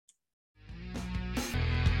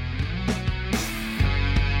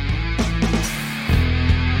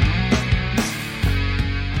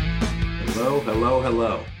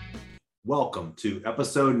Hello. Welcome to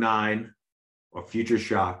episode 9 of Future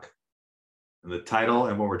Shock. And the title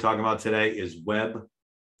and what we're talking about today is Web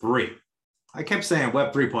 3. I kept saying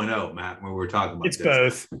Web 3.0, Matt, when we were talking about it's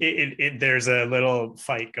this. both. There's a little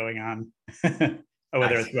fight going on,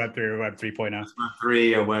 whether it's Web 3 or Web 3.0. Web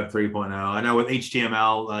 3 or Web 3.0. I know with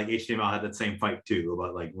HTML, like HTML had that same fight too,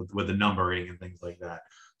 about like with the numbering and things like that.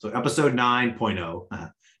 So episode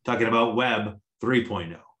 9.0, talking about Web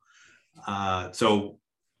 3.0. So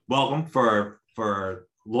welcome for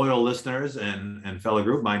loyal listeners and fellow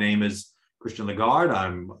group. My name is Christian Lagarde.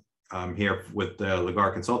 I'm here with the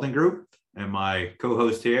Lagarde Consulting Group and my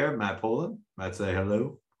co-host here, Matt Poland. Matt, say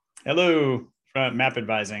hello. Hello, from Map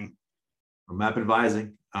Advising. From Map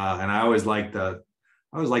Advising, and I always liked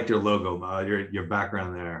your logo, your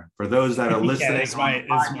background there. For those that are listening, it's my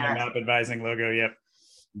Map Advising logo. Yep,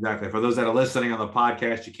 exactly. For those that are listening on the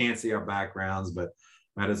podcast, you can't see our backgrounds, but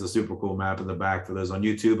Matt is a super cool map in the back. For those on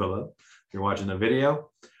YouTube, hello. If you're watching the video,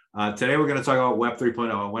 today we're going to talk about Web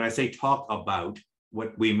 3.0. And when I say talk about,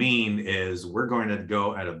 what we mean is we're going to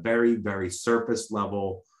go at a very, very surface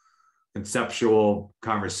level, conceptual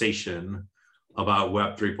conversation about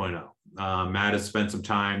Web 3.0. Matt has spent some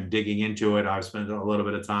time digging into it. I've spent a little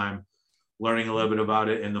bit of time learning a little bit about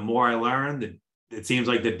it. And the more I learn, it seems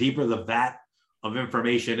like the deeper the vat of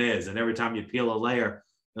information is. And every time you peel a layer,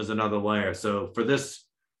 there's another layer. So for this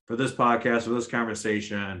podcast, for this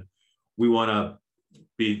conversation, we want to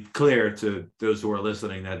be clear to those who are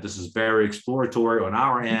listening that this is very exploratory on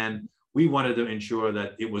our end. We wanted to ensure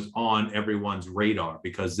that it was on everyone's radar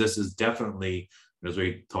because this is definitely, as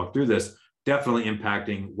we talk through this, definitely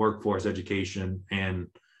impacting workforce education and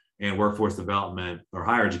workforce development, or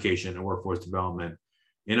higher education and workforce development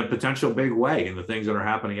in a potential big way. And the things that are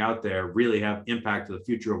happening out there really have impact to the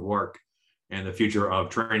future of work and the future of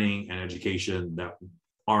training and education that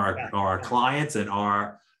are our clients and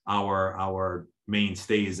are our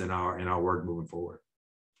mainstays in our work moving forward.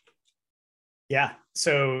 Yeah.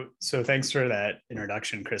 So thanks for that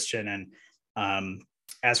introduction, Christian. And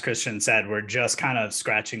as Christian said, we're just kind of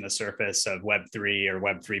scratching the surface of Web 3 or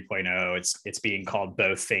Web 3.0. It's being called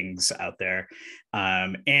both things out there.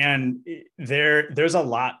 And there's a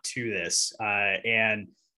lot to this. And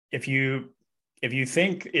if you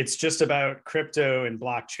think it's just about crypto and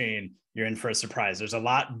blockchain, you're in for a surprise. There's a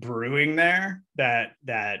lot brewing there that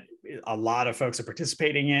a lot of folks are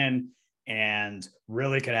participating in and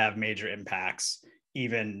really could have major impacts,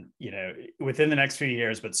 even, within the next few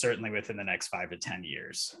years, but certainly within the next 5 to 10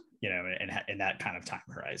 years, in that kind of time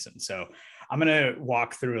horizon. So I'm going to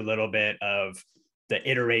walk through a little bit of the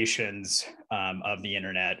iterations of the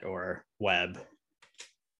internet or web.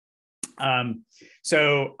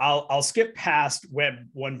 So I'll skip past Web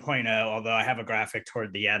 1.0, although I have a graphic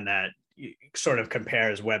toward the end that sort of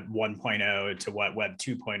compares Web 1.0 to what Web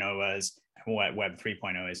 2.0 was and what Web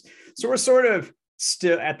 3.0 is. So we're sort of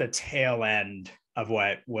still at the tail end of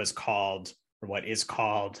what was called, or what is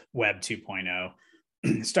called, Web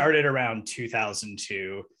 2.0. Started around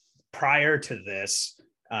 2002. Prior to this,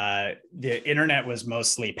 the internet was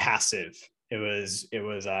mostly passive. It was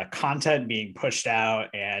content being pushed out,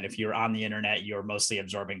 and if you're on the internet, you're mostly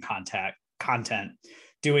absorbing content,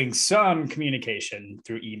 doing some communication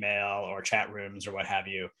through email or chat rooms or what have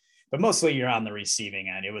you, but mostly you're on the receiving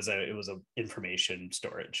end. It was a information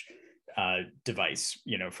storage device,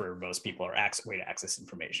 for most people, or way to access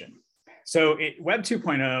information. So Web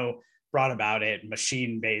 2.0 brought about a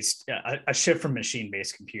shift from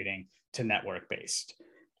machine-based computing to network-based.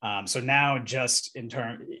 So now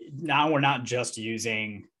we're not just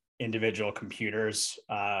using individual computers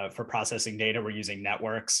for processing data. We're using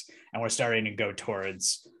networks, and we're starting to go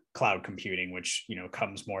towards cloud computing, which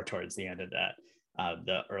comes more towards the end of that,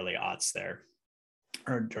 the early aughts there,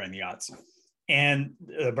 or during the aughts. And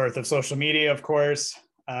the birth of social media, of course,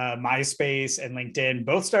 MySpace and LinkedIn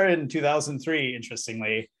both started in 2003.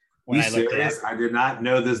 Interestingly, I did not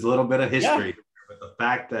know this little bit of history, yeah. But the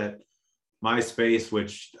fact that MySpace,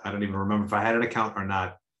 which I don't even remember if I had an account or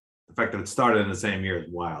not, the fact that it started in the same year is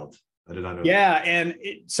wild. I did not know. Yeah, that. And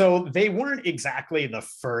so they weren't exactly the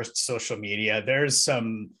first social media. There's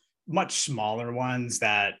some much smaller ones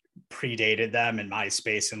that predated them, and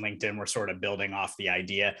MySpace and LinkedIn were sort of building off the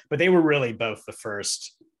idea, but they were really both the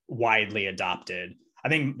first widely adopted. I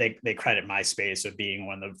think they credit MySpace with being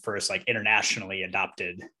one of the first internationally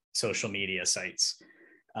adopted social media sites.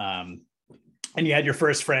 And you had your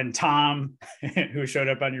first friend, Tom, who showed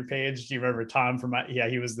up on your page. Do you remember Tom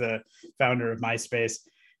he was the founder of MySpace.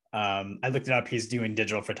 I looked it up. He's doing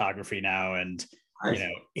digital photography now. And,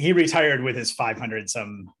 he retired with his $500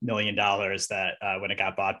 some million that when it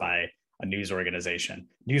got bought by a news organization,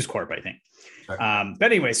 News Corp, I think. Okay.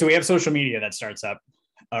 But anyway, so we have social media that starts up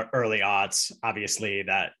early aughts. Obviously,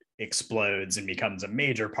 that explodes and becomes a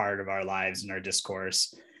major part of our lives and our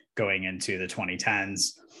discourse going into the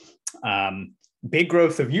 2010s. Big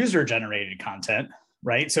growth of user-generated content,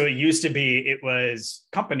 right? So it used to be, it was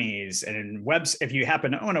companies and webs. If you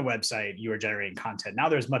happen to own a website, you are generating content. Now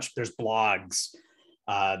there's blogs.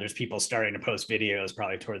 There's people starting to post videos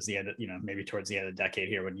probably towards the end of, maybe towards the end of the decade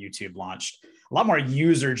here when YouTube launched. A lot more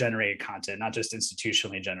user-generated content, not just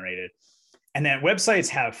institutionally generated. And then websites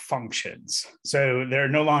have functions. So they're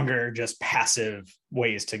no longer just passive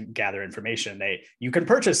ways to gather information. You can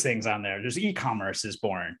purchase things on there. There's e-commerce is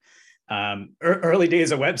born. Early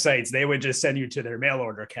days of websites, they would just send you to their mail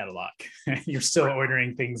order catalog. You're still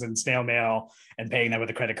ordering things in snail mail and paying them with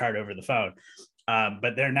a credit card over the phone.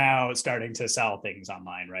 But they're now starting to sell things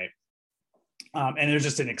online, right? And there's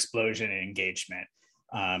just an explosion in engagement.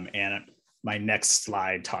 And my next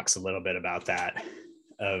slide talks a little bit about that,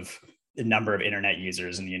 of the number of internet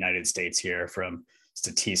users in the United States here from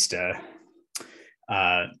Statista.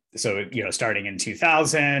 So, starting in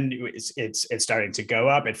 2000, it's starting to go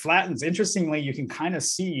up. It flattens. Interestingly, you can kind of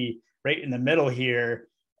see right in the middle here,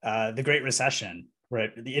 the Great Recession,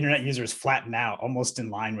 where the internet users flatten out almost in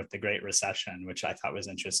line with the Great Recession, which I thought was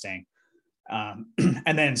interesting.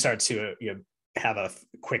 And then start to have a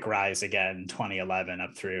quick rise again, 2011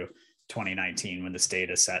 up through 2019 when this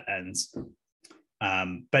data set ends.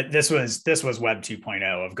 But this was Web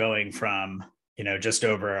 2.0 of going from just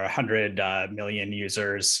over 100 million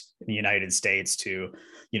users in the United States to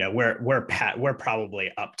we're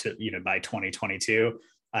probably up to by 2022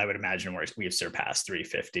 I would imagine we've surpassed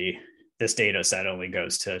 350. This data set only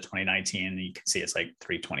goes to 2019 and you can see it's like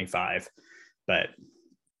 325, but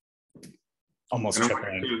almost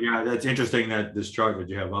tripling. Yeah, that's interesting that this chart that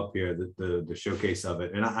you have up here, the showcase of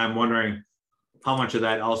it, and I'm wondering how much of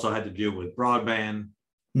that also had to do with broadband,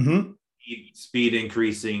 speed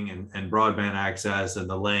increasing and broadband access and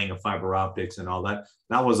the laying of fiber optics and all that.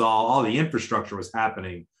 That was all the infrastructure was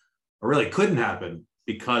happening, or really couldn't happen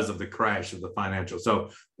because of the crash of the financial. So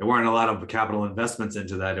there weren't a lot of capital investments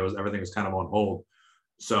into that. Everything was kind of on hold.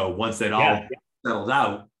 So once that all settled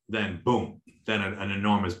out, then boom, then an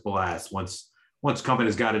enormous blast. Once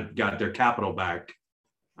companies got their capital back,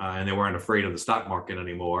 and they weren't afraid of the stock market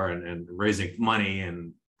anymore and raising money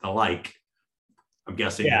and the like, I'm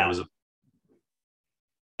guessing that was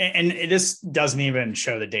and this doesn't even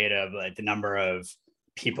show the data of like the number of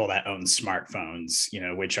people that own smartphones,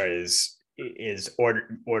 which is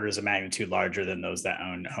orders of magnitude larger than those that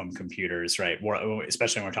own home computers, right?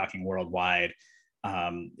 Especially when we're talking worldwide.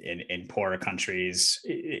 In poorer countries,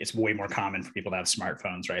 it's way more common for people to have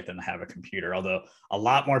smartphones, right, than to have a computer. Although a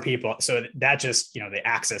lot more people, so that just, the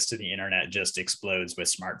access to the internet just explodes with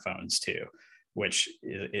smartphones too, which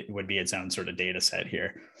it would be its own sort of data set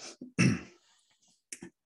here.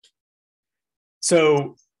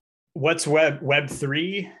 So what's Web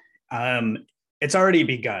 3? It's already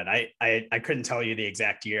begun. I couldn't tell you the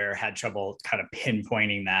exact year, had trouble kind of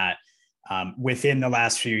pinpointing that. Within the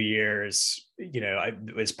last few years,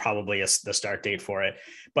 it was probably the start date for it.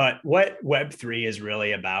 But what Web3 is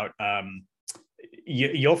really about,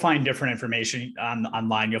 you'll find different information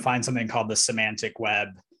online. You'll find something called the semantic web.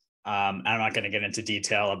 I'm not going to get into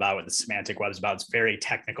detail about what the semantic web is about. It's a very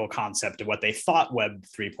technical concept of what they thought Web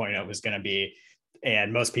 3.0 was going to be.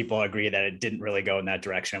 And most people agree that it didn't really go in that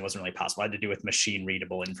direction. It wasn't really possible. It had to do with machine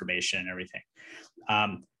readable information and everything.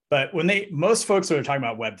 But most folks who are talking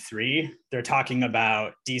about Web3, they're talking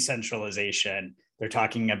about decentralization. They're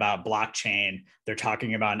talking about blockchain. They're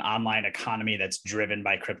talking about an online economy that's driven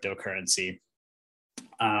by cryptocurrency.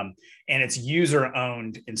 And it's user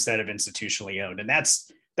owned instead of institutionally owned. And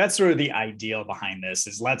that's sort of the ideal behind this,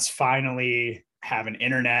 is let's finally have an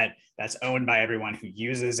internet that's owned by everyone who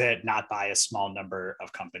uses it, not by a small number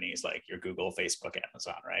of companies like your Google, Facebook,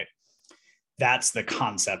 Amazon, right? That's the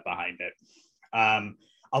concept behind it.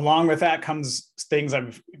 Along with that comes things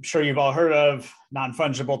I'm sure you've all heard of,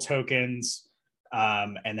 non-fungible tokens.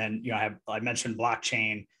 And then, I mentioned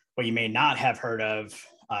blockchain. What you may not have heard of,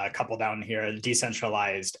 a couple down here,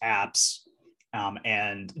 decentralized apps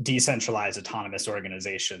and decentralized autonomous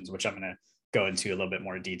organizations, which I'm going to go into a little bit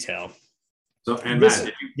more detail. So, and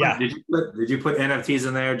Matt, did you put NFTs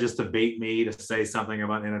in there just to bait me to say something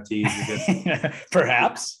about NFTs? Because,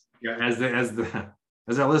 perhaps. As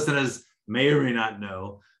our listeners may or may not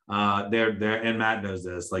know, and Matt knows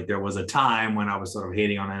this, like there was a time when I was sort of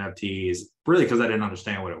hating on NFTs, really because I didn't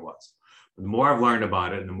understand what it was. But the more I've learned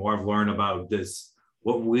about it, and the more I've learned about this,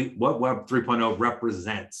 what Web 3.0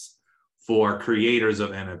 represents for creators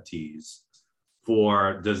of NFTs,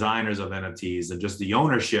 for designers of NFTs and just the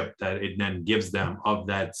ownership that it then gives them of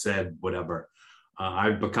that said whatever.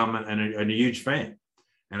 I've become a huge fan.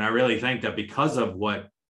 And I really think that because of what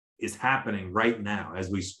is happening right now as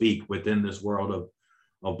we speak within this world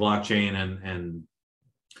of blockchain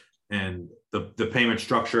and the payment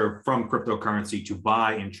structure from cryptocurrency to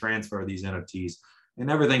buy and transfer these NFTs and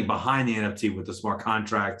everything behind the NFT with the smart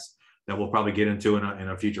contracts that we'll probably get into in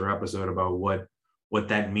a future episode about what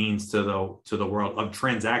that means to the world of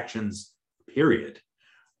transactions, period,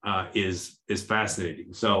 is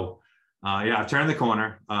fascinating. So I've turned the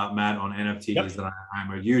corner, Matt, on NFTs, yep. And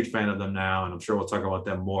I'm a huge fan of them now, and I'm sure we'll talk about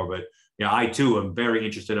them more. But yeah, I too am very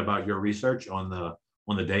interested about your research on the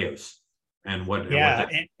Deos and what. Yeah,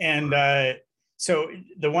 and so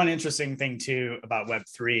the one interesting thing too about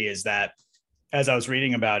Web3 is that as I was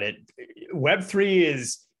reading about it, Web3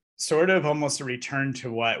 is sort of almost a return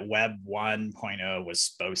to what Web 1.0 was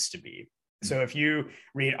supposed to be. So if you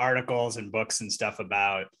read articles and books and stuff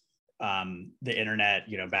about the internet,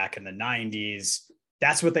 back in the 90s,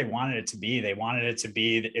 that's what they wanted it to be. They wanted it to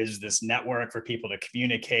be is this network for people to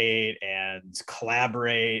communicate and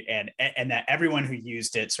collaborate, and that everyone who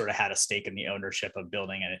used it sort of had a stake in the ownership of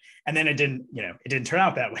building it. And then it didn't turn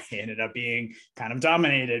out that way. It ended up being kind of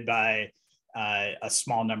dominated by a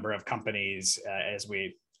small number of companies as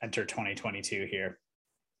we enter 2022 here.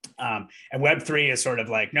 And Web3 is sort of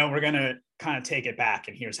like, no, we're going to kind of take it back,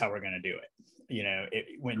 and here's how we're going to do it.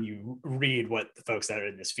 When you read what the folks that are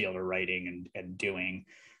in this field are writing and doing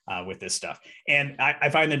with this stuff. And I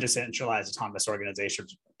find the decentralized autonomous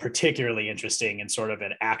organizations particularly interesting in sort of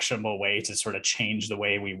an actionable way to sort of change the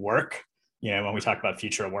way we work, when we talk about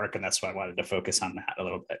future of work. And that's why I wanted to focus on that a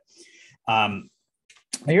little bit.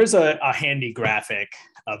 Here's a handy graphic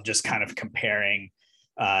of just kind of comparing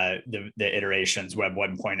the iterations, Web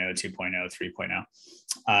 1.0, 2.0,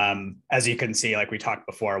 3.0. As you can see, like we talked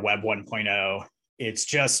before, Web 1.0, it's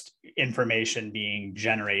just information being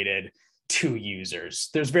generated to users.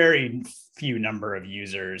 There's very few number of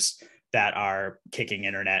users that are kicking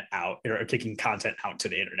internet out or kicking content out to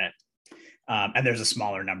the internet. And there's a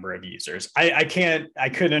smaller number of users. I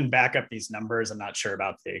couldn't back up these numbers. I'm not sure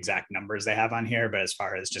about the exact numbers they have on here, but as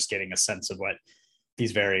far as just getting a sense of what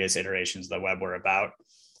these various iterations of the web were about.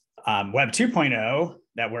 Web 2.0,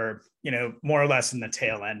 that we're, more or less in the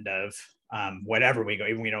tail end of whatever we go,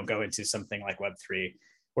 even we don't go into something like Web 3,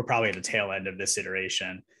 we're probably at the tail end of this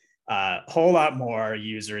iteration. A whole lot more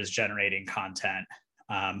users generating content,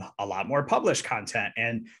 a lot more published content.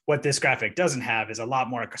 And what this graphic doesn't have is a lot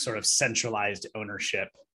more sort of centralized ownership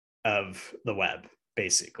of the web,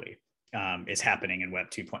 basically, is happening in Web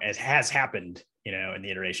 2.0. It has happened, in the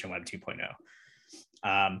iteration Web 2.0.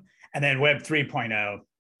 And then Web 3.0,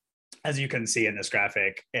 as you can see in this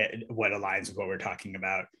graphic, what aligns with what we're talking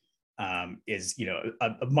about is,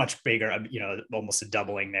 a much bigger, almost a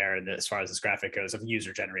doubling there as far as this graphic goes of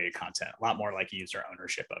user generated content, a lot more like user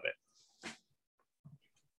ownership of it.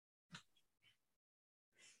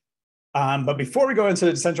 But before we go into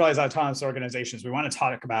the decentralized autonomous organizations, we want to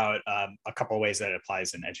talk about a couple of ways that it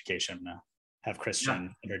applies in education. I'm going to have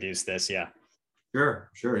Christian introduce this. Yeah. Sure.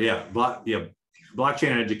 Yeah.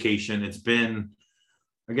 Blockchain education. It's been,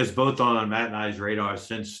 I guess, both on Matt and I's radar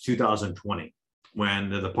since 2020, when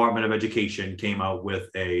the Department of Education came out with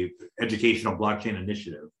a educational blockchain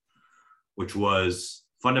initiative, which was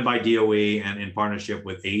funded by DOE and in partnership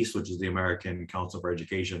with ACE, which is the American Council for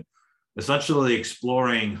Education, essentially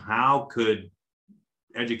exploring how could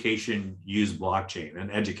education use blockchain,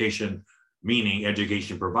 and education meaning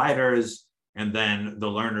education providers and then the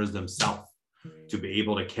learners themselves, to be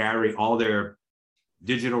able to carry all their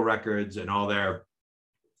digital records and all their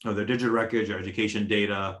digital records, or education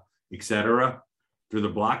data, et cetera, through the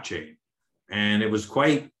blockchain. And it was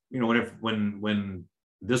quite, when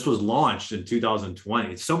this was launched in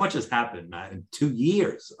 2020, so much has happened, Matt, in 2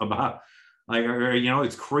 years about,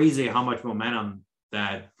 it's crazy how much momentum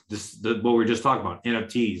that what we're just talking about,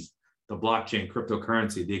 NFTs, the blockchain,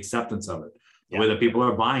 cryptocurrency, the acceptance of it, the way that people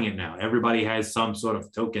are buying it now. Everybody has some sort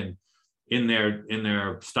of token in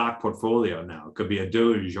their stock portfolio now. It could be a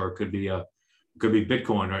Doge, or it could be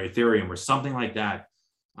Bitcoin or Ethereum or something like that.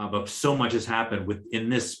 But so much has happened within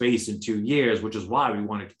this space in 2 years, which is why we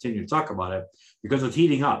want to continue to talk about it, because it's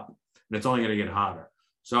heating up and it's only going to get hotter.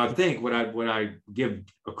 So I think what I give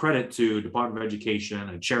a credit to Department of Education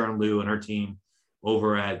and Sharon Liu and her team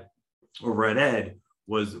over at ED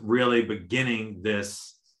was really beginning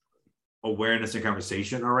this awareness and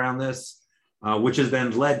conversation around this, which has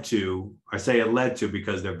then led to, I say it led to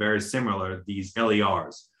because they're very similar, these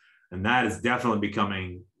LERs. And that is definitely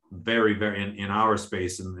becoming very, very in our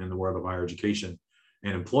space in the world of higher education,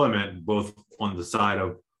 and employment, both on the side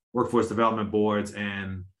of workforce development boards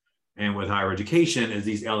and with higher education, is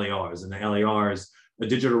these LERs. And the LERs, a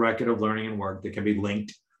digital record of learning and work that can be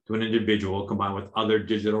linked to an individual combined with other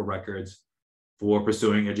digital records for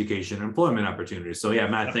pursuing education and employment opportunities. So yeah,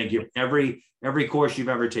 Matt, thank you. Every course you've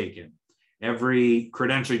ever taken, every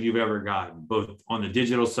credential you've ever gotten, both on the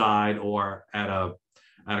digital side or at a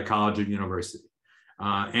college or university,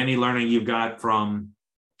 any learning you've got from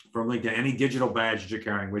LinkedIn, any digital badge that you're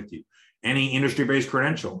carrying with you, any industry-based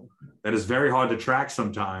credential that is very hard to track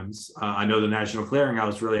sometimes. I know the National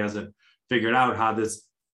Clearinghouse really hasn't figured out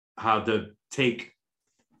how to take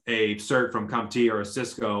a cert from CompTIA or a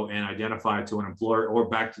Cisco and identify it to an employer or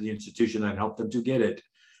back to the institution that helped them to get it.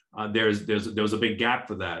 There was a big gap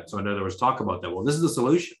for that. So I know there was talk about that. Well, this is the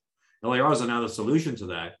solution. LERs are now the solution to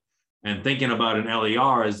that. And thinking about an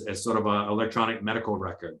LER as sort of an electronic medical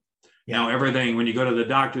record. Yeah. Now, everything, when you go to the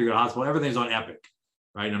doctor, you go to the hospital, everything's on Epic,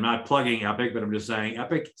 right? And I'm not plugging Epic, but I'm just saying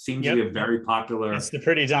Epic seems to be a very popular. It's the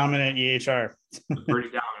pretty dominant EHR. The pretty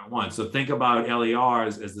dominant one. So think about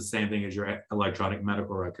LERs as the same thing as your electronic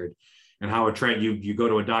medical record, and how you go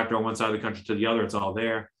to a doctor on one side of the country to the other, it's all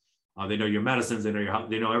there. They know your medicines, they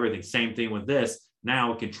know everything. Same thing with this.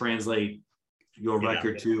 Now it can translate your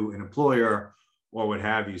record to an employer or what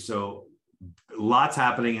have you. So lots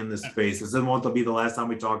happening in this space. This won't be the last time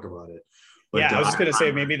we talk about it. But, I was just going to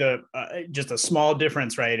say maybe just a small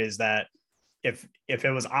difference, right, is that if it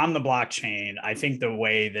was on the blockchain, I think the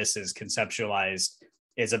way this is conceptualized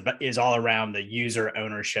is all around the user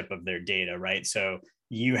ownership of their data, right? So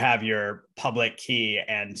you have your public key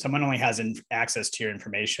and someone only has access to your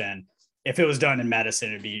information. If it was done in medicine,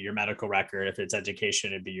 it'd be your medical record. If it's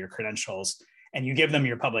education, it'd be your credentials. And you give them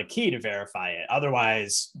your public key to verify it.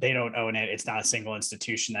 Otherwise, they don't own it. It's not a single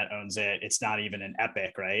institution that owns it. It's not even an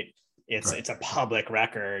Epic, right? It's a public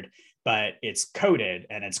record, but it's coded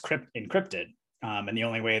and it's encrypted. And the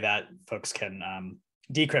only way that folks can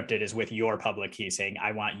decrypt it is with your public key saying,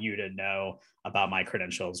 I want you to know about my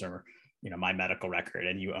credentials or my medical record,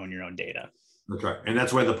 and you own your own data. That's right. And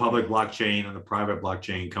that's where the public blockchain and the private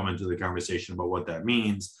blockchain come into the conversation about what that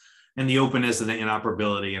means. And the openness and the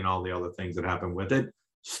interoperability and all the other things that happen with it,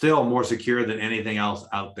 still more secure than anything else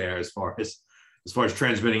out there as far as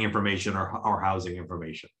transmitting information or housing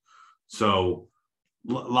information. So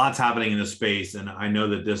lots happening in this space, and I know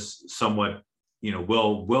that this somewhat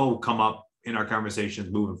will come up in our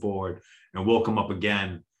conversations moving forward, and will come up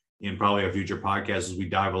again in probably a future podcast as we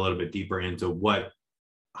dive a little bit deeper into what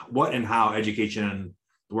and how education and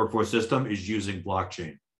the workforce system is using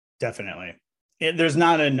blockchain. Definitely. There's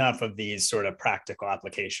not enough of these sort of practical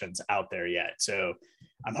applications out there yet. So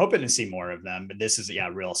I'm hoping to see more of them, but this is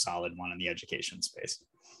a real solid one in the education space.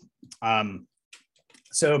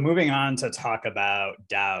 So moving on to talk about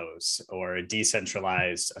DAOs, or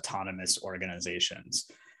decentralized autonomous organizations.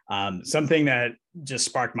 Something that just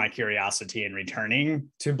sparked my curiosity in returning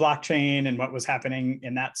to blockchain and what was happening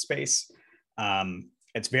in that space.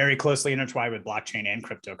 It's very closely intertwined with blockchain and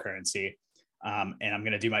cryptocurrency. And I'm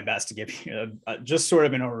going to do my best to give you just sort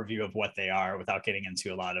of an overview of what they are without getting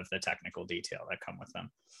into a lot of the technical detail that come with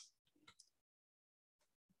them.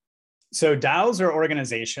 So DAOs are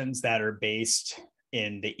organizations that are based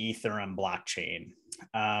in the Ethereum blockchain.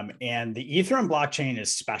 And the Ethereum blockchain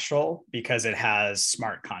is special because it has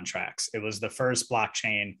smart contracts. It was the first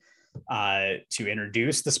blockchain to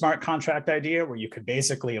introduce the smart contract idea, where you could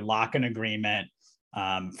basically lock an agreement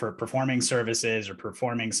for performing services or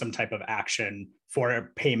performing some type of action for a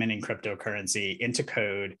payment in cryptocurrency into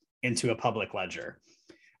code, into a public ledger.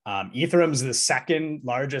 Ethereum is the second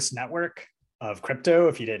largest network of crypto.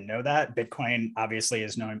 If you didn't know that, Bitcoin obviously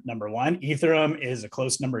is number one. Ethereum is a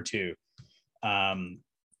close number two.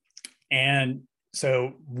 And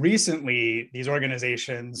so recently, these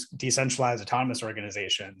organizations, decentralized autonomous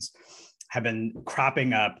organizations, have been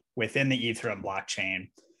cropping up within the Ethereum blockchain.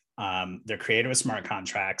 They're created with smart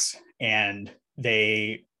contracts, and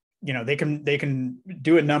they can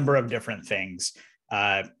do a number of different things.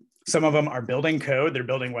 Some of them are building code, they're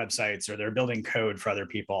building websites, or they're building code for other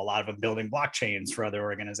people. A lot of them building blockchains for other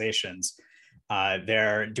organizations.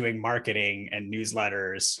 They're doing marketing and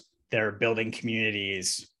newsletters. They're building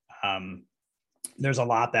communities. There's a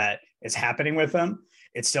lot that is happening with them.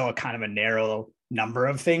 It's still a kind of a narrow number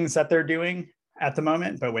of things that they're doing at the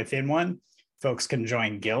moment, but within one, folks can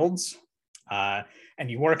join guilds and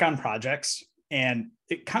you work on projects. And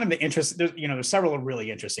it kind of the interest, there's several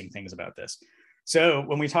really interesting things about this. So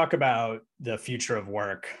when we talk about the future of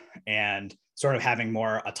work and sort of having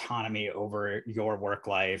more autonomy over your work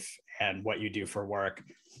life and what you do for work,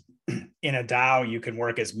 in a DAO, you can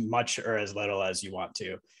work as much or as little as you want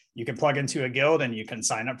to. You can plug into a guild and you can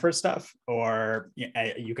sign up for stuff, or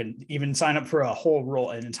you can even sign up for a whole role,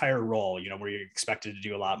 an entire role, where you're expected to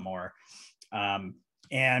do a lot more.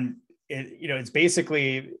 And it's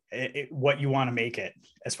basically what you want to make it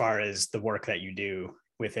as far as the work that you do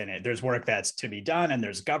within it. There's work that's to be done, and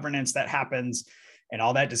there's governance that happens, and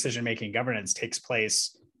all that decision-making governance takes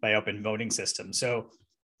place by open voting systems. So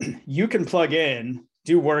you can plug in,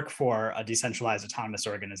 do work for a decentralized autonomous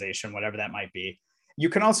organization, whatever that might be. You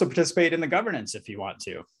can also participate in the governance if you want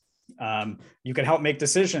to. You can help make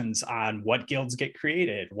decisions on what guilds get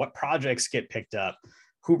created, what projects get picked up,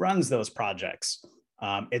 who runs those projects.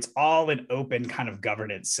 It's all an open kind of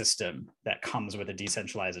governance system that comes with a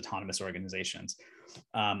decentralized autonomous organizations.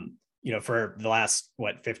 For the last,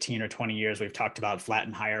 15 or 20 years, we've talked about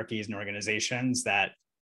flattened hierarchies in organizations that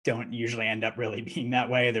don't usually end up really being that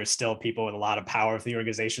way. There's still people with a lot of power for the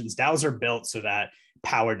organizations. DAOs are built so that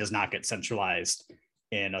power does not get centralized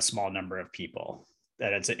in a small number of people,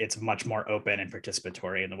 that it's much more open and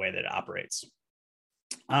participatory in the way that it operates.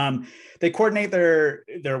 They coordinate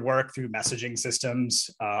their work through messaging systems.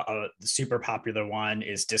 The super popular one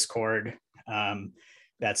is Discord.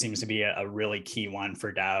 That seems to be a really key one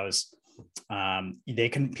for DAOs.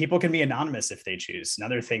 People can be anonymous if they choose.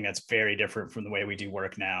 Another thing that's very different from the way we do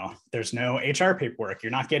work now. There's no HR paperwork.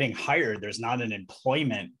 You're not getting hired. There's not an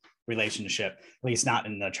employment relationship, at least not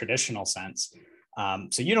in the traditional sense.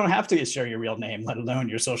 So you don't have to share your real name, let alone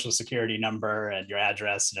your social security number and your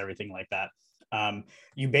address and everything like that.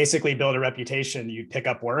 You basically build a reputation. You pick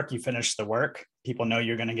up work, you finish the work. People know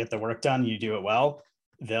you're going to get the work done. You do it well.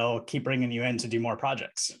 They'll keep bringing you in to do more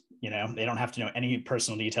projects. They don't have to know any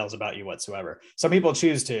personal details about you whatsoever. Some people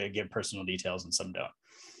choose to give personal details and some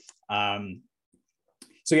don't.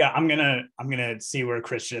 So yeah, I'm gonna see where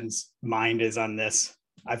Christian's mind is on this.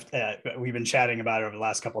 We've been chatting about it over the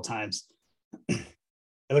last couple of times. It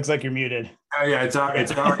looks like you're muted. Yeah, it's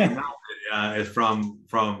already melted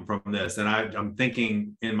from this, and I'm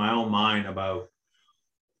thinking in my own mind about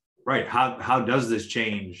how does this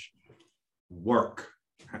change work?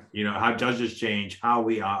 How does this change how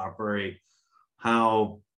we operate,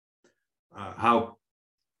 how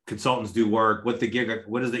consultants do work, what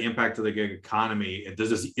is the impact of the gig economy?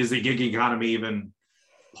 Is the gig economy even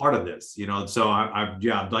part of this? So I'm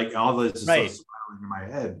like, all this is right. So in my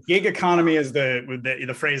head. Gig economy is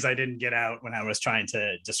the phrase I didn't get out when I was trying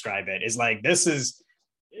to describe it. Is like, this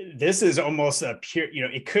is almost a pure,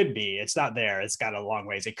 it could be, it's not there, it's got a long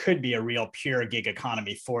ways. It could be a real pure gig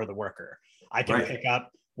economy for the worker. I can pick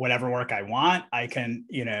up whatever work I want. I can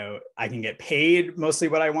get paid mostly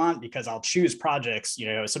what I want because I'll choose projects.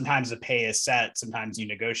 Sometimes the pay is set, sometimes you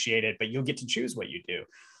negotiate it, but you'll get to choose what you do.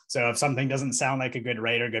 So if something doesn't sound like a good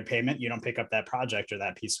rate or good payment, you don't pick up that project or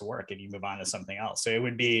that piece of work and you move on to something else. So it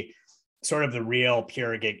would be sort of the real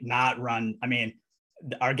pure gig, not run. I mean,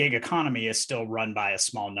 our gig economy is still run by a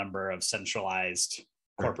small number of centralized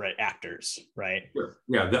corporate actors, right? Sure.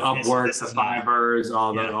 Yeah, the Upwork, the Fivers,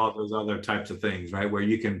 all those other types of things, right? Where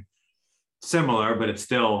you can similar, but it's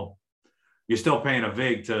still, you're still paying a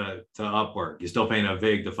VIG to Upwork, you're still paying a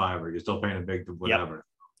VIG to Fiverr, you're still paying a VIG to whatever.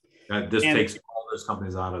 Yep. This takes all those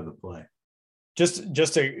companies out of the play.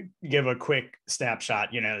 Just to give a quick snapshot,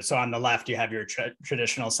 so on the left you have your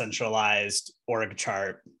traditional centralized org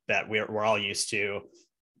chart that we're all used to.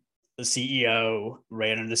 The CEO,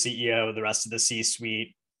 right under the CEO, the rest of the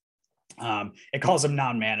C-suite. It calls them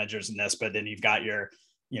non-managers in this, but then you've got your,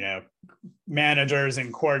 managers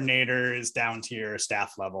and coordinators down to your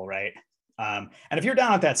staff level, right? And if you're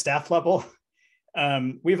down at that staff level,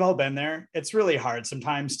 we've all been there. It's really hard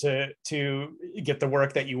sometimes to get the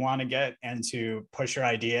work that you want to get and to push your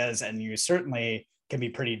ideas, and you certainly can be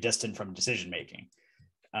pretty distant from decision making.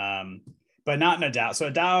 But not in a DAO. So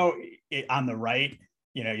a DAO on the right,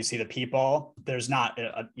 you see the people. There's not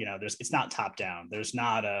it's not top down. There's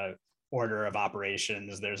not a order of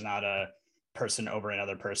operations. There's not a person over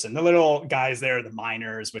another person. The little guys there, the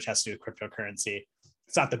miners, which has to do with cryptocurrency.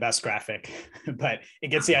 It's not the best graphic, but it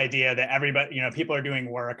gets the idea that everybody, people are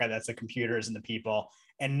doing work. That's the computers and the people,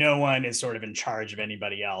 and no one is sort of in charge of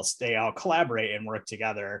anybody else. They all collaborate and work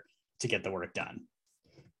together to get the work done.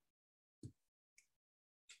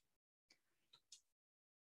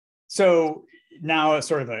 So now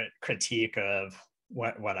sort of a critique of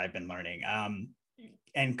what I've been learning.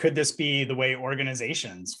 And could this be the way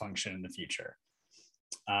organizations function in the future?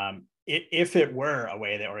 If it were a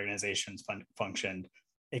way that organizations functioned,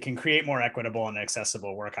 it can create more equitable and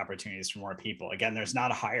accessible work opportunities for more people. Again, there's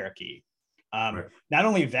not a hierarchy. Right. Not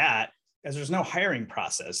only that, as there's no hiring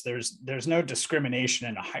process, there's no discrimination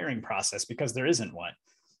in a hiring process because there isn't one.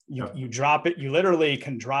 You drop it, you literally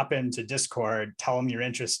can drop into Discord, tell them you're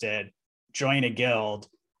interested, join a guild,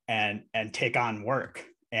 and take on work.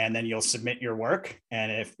 And then you'll submit your work.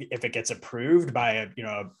 And if it gets approved by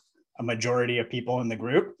a majority of people in the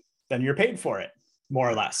group, then you're paid for it, more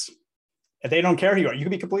or less. If they don't care who you are, you can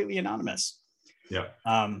be completely anonymous. Yeah.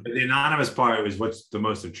 The anonymous part is what's the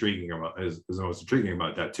most intriguing about is the most intriguing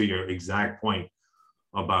about that, to your exact point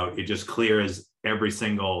about it just clears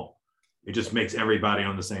it just makes everybody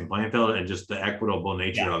on the same playing field, and just the equitable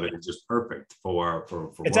nature of it is just perfect for it's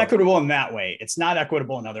work. Equitable in that way. It's not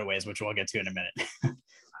equitable in other ways, which we'll get to in a minute.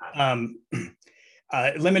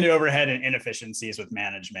 Limited overhead and inefficiencies with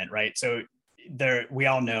management, right? So we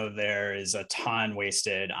all know there is a ton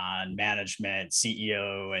wasted on management,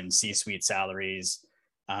 CEO and C-suite salaries,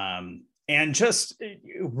 and just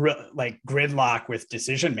like gridlock with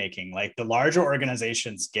decision making. Like the larger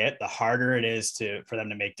organizations get, the harder it is for them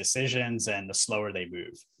to make decisions, and the slower they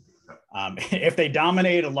move. If they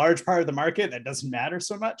dominate a large part of the market, that doesn't matter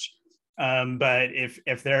so much. But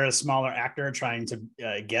if they're a smaller actor trying to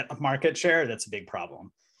get a market share, that's a big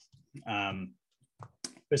problem.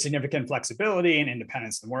 There's significant flexibility and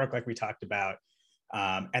independence in work, like we talked about.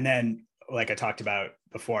 And then, like I talked about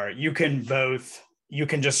before, you can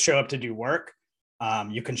just show up to do work.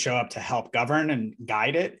 You can show up to help govern and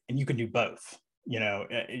guide it, and you can do both.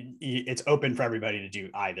 It's open for everybody to do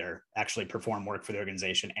either, actually perform work for the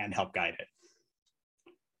organization and help guide it.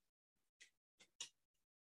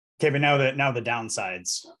 Okay, but now the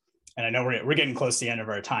downsides, and I know we're getting close to the end of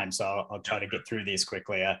our time, so I'll try to get through these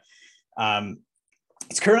quickly.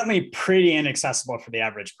 It's currently pretty inaccessible for the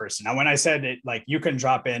average person. Now, when I said it, like you can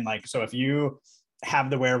drop in, like, so if you have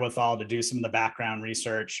the wherewithal to do some of the background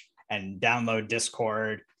research and download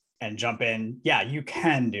Discord and jump in, yeah, you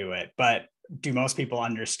can do it. But do most people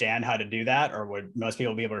understand how to do that? Or would most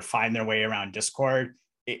people be able to find their way around Discord?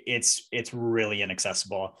 It's really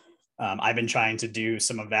inaccessible. I've been trying to do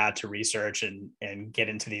some of that to research and get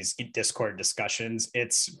into these Discord discussions.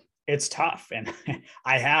 It's tough. And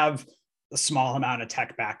I have a small amount of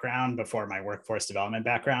tech background before my workforce development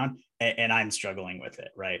background, and I'm struggling with it,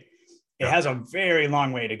 right? It has a very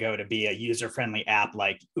long way to go to be a user-friendly app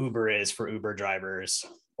like Uber is for Uber drivers,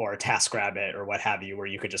 or TaskRabbit or what have you, where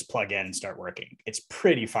you could just plug in and start working. It's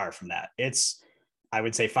pretty far from that. It's, I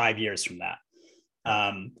would say, 5 years from that.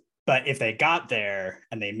 But if they got there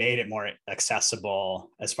and they made it more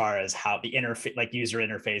accessible as far as how the interface, like user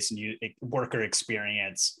interface and worker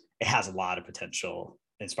experience, it has a lot of potential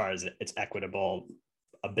as far as its equitable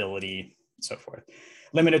ability and so forth.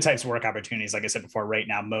 Limited types of work opportunities. Like I said before, right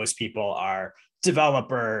now, most people are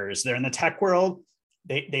developers. They're in the tech world.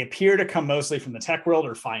 They appear to come mostly from the tech world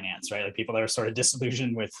or finance, right? Like people that are sort of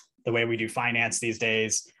disillusioned with the way we do finance these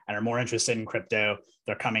days and are more interested in crypto,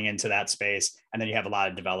 they're coming into that space. And then you have a lot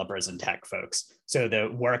of developers and tech folks. So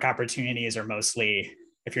the work opportunities are mostly,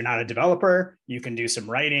 if you're not a developer, you can do some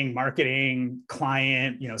writing, marketing,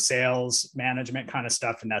 client, sales, management kind of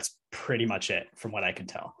stuff. And that's pretty much it from what I can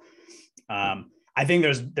tell. I think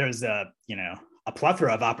there's a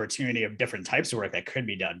plethora of opportunity of different types of work that could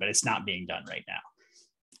be done, but it's not being done right now.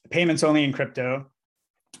 Payments only in crypto.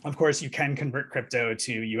 Of course, you can convert crypto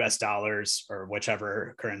to US dollars or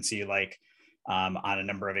whichever currency you like on a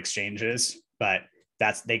number of exchanges, but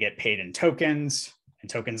they get paid in tokens, and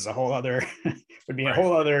tokens is a whole other, would be a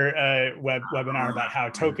whole other webinar about how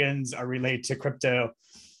tokens are related to crypto.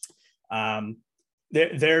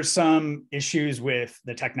 There's some issues with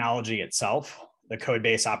the technology itself, the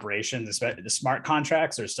code-based operations. The smart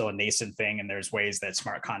contracts are still a nascent thing, and there's ways that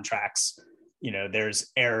smart contracts,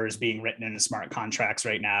 there's errors being written into smart contracts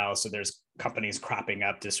right now. So there's companies cropping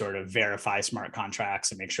up to sort of verify smart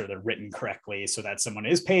contracts and make sure they're written correctly so that someone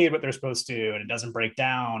is paid what they're supposed to and it doesn't break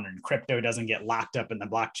down and crypto doesn't get locked up in the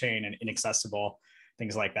blockchain and inaccessible,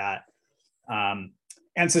 things like that. And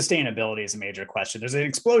sustainability is a major question. There's an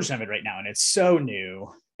explosion of it right now, and it's so new.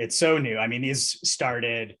 I mean, these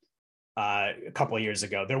started a couple of years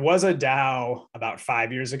ago. There was a DAO about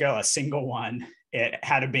 5 years ago, a single one. It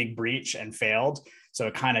had a big breach and failed. So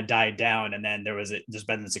it kind of died down. And then there's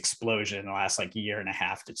been this explosion in the last year and a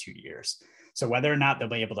half to 2 years. So whether or not they'll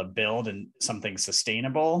be able to build something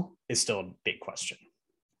sustainable is still a big question.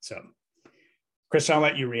 So Christian, I'll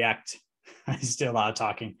let you react. I still a lot of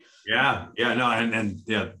talking. Yeah.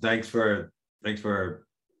 Thanks for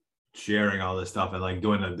sharing all this stuff and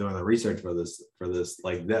doing the research for this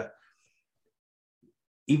like that.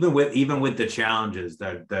 Even with the challenges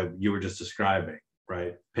that you were just describing,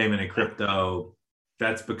 right? Payment in crypto,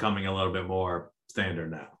 that's becoming a little bit more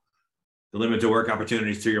standard now. The limited work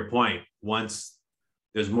opportunities, to your point, once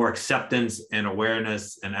there's more acceptance and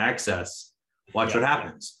awareness and access, Watch what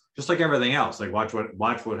happens. Just like everything else, like watch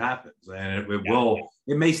what happens, and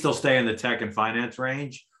it may still stay in the tech and finance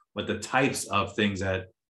range, but the types of things that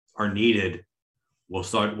are needed will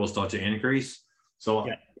start to increase. So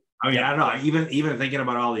I mean, I don't know, even thinking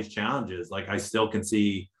about all these challenges, like I still can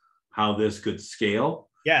see how this could scale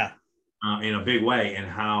in a big way, and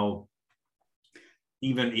how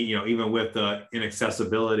even with the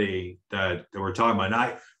inaccessibility that we're talking about.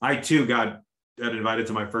 And I too got invited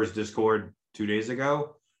to my first Discord 2 days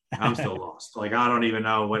ago. I'm still lost. Like, I don't even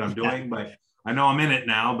know what I'm doing, but I know I'm in it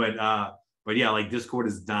now. But yeah, like Discord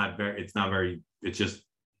is it's just,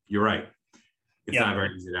 you're right. It's not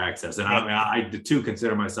very easy to access. And I too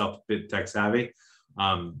consider myself a bit tech savvy.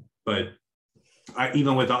 But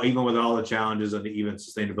even with all the challenges, and even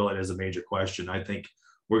sustainability is a major question, I think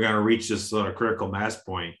we're going to reach this sort of critical mass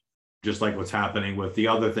point, just like what's happening with the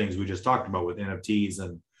other things we just talked about with NFTs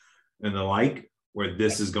and the like, where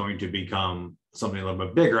this is going to become something a little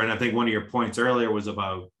bit bigger. And I think one of your points earlier was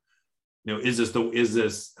about, is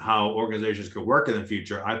this how organizations could work in the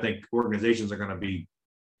future? I think organizations are going to be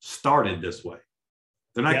started this way.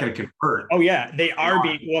 They're not going to convert. Oh yeah, they are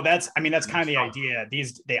being. Well, that's kind of the idea.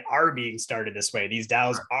 They are being started this way. These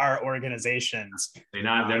DAOs are organizations. They're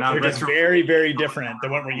not. They're just very, very different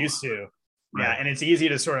than what we're used to. Right. Yeah, and it's easy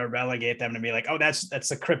to sort of relegate them to be like, oh,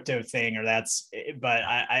 that's a crypto thing, or but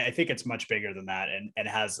I think it's much bigger than that, and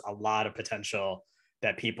has a lot of potential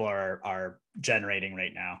that people are generating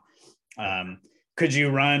right now. Could you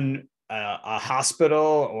run a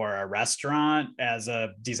hospital or a restaurant as a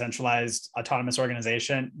decentralized autonomous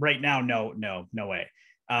organization? Right now, no way.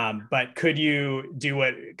 But could you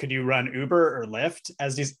run Uber or Lyft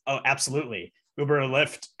as these? Oh, absolutely. Uber or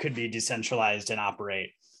Lyft could be decentralized and operate.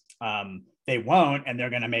 They won't, and they're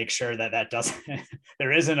going to make sure that doesn't.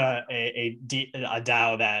 There isn't a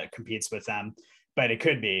DAO that competes with them, but it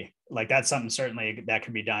could be. Like, that's something certainly that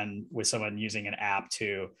could be done with someone using an app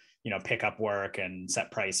to pick up work and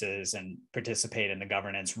set prices and participate in the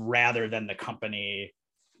governance, rather than the company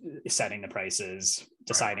setting the prices,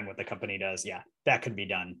 deciding what the company does. Yeah, that could be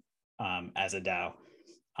done as a DAO.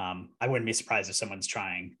 I wouldn't be surprised if someone's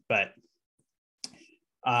trying, but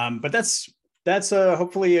that's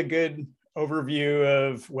hopefully a good overview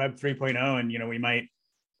of Web 3.0. And, we might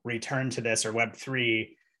return to this, or Web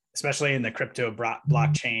 3, especially in the crypto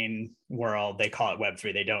blockchain world. They call it Web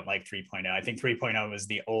 3. They don't like 3.0. I think 3.0 is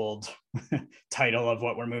the old title of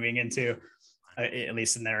what we're moving into, at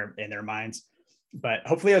least in their minds. But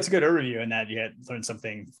hopefully that's a good overview, and that you had learned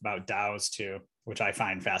something about DAOs too, which I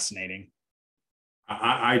find fascinating.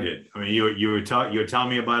 I did. I mean, you were telling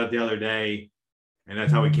me about it the other day. And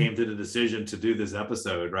that's how we came to the decision to do this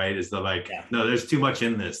episode, right? Is no, there's too much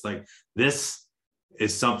in this. Like, this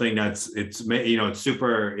is something it is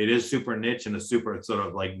super niche, and it's sort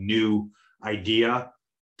of like new idea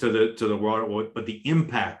to the world. But the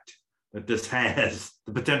impact that this has,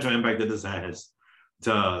 the potential impact that this has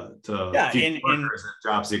to workers and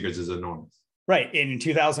job seekers is enormous. Right. In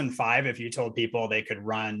 2005, if you told people they could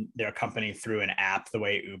run their company through an app the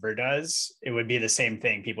way Uber does, it would be the same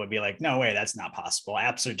thing. People would be like, no way, that's not possible.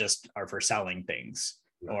 Apps are for selling things,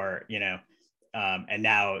 or, and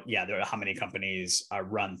now, there are how many companies are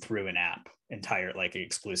run through an app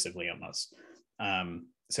exclusively almost.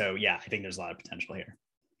 So yeah, I think there's a lot of potential here.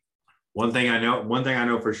 One thing I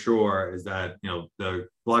know for sure is that, the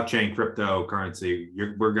blockchain cryptocurrency,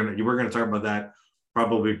 we're going to talk about that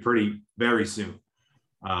probably very soon,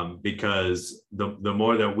 because the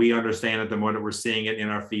more that we understand it, the more that we're seeing it in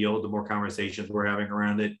our field, the more conversations we're having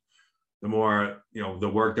around it, the more, the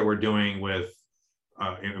work that we're doing with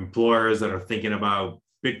employers that are thinking about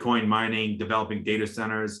Bitcoin mining, developing data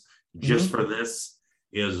centers just for this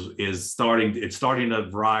is starting to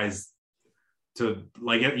rise to,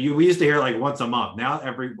 like, we used to hear like once a month. Now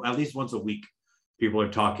at least once a week, people are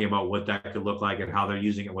talking about what that could look like and how they're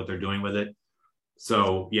using it, what they're doing with it.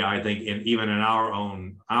 So yeah, I think even in our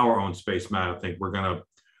own space, Matt, I think we're gonna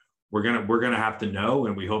have to know,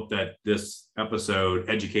 and we hope that this episode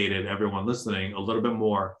educated everyone listening a little bit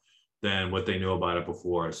more than what they knew about it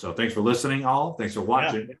before. So thanks for listening, all. Thanks for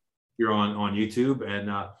watching here on YouTube,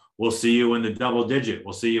 and we'll see you in the double digit.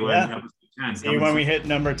 We'll see you in episode 10. See you when we hit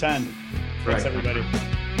number 10. Thanks, everybody.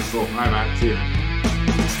 Cool. All right, Matt. See you.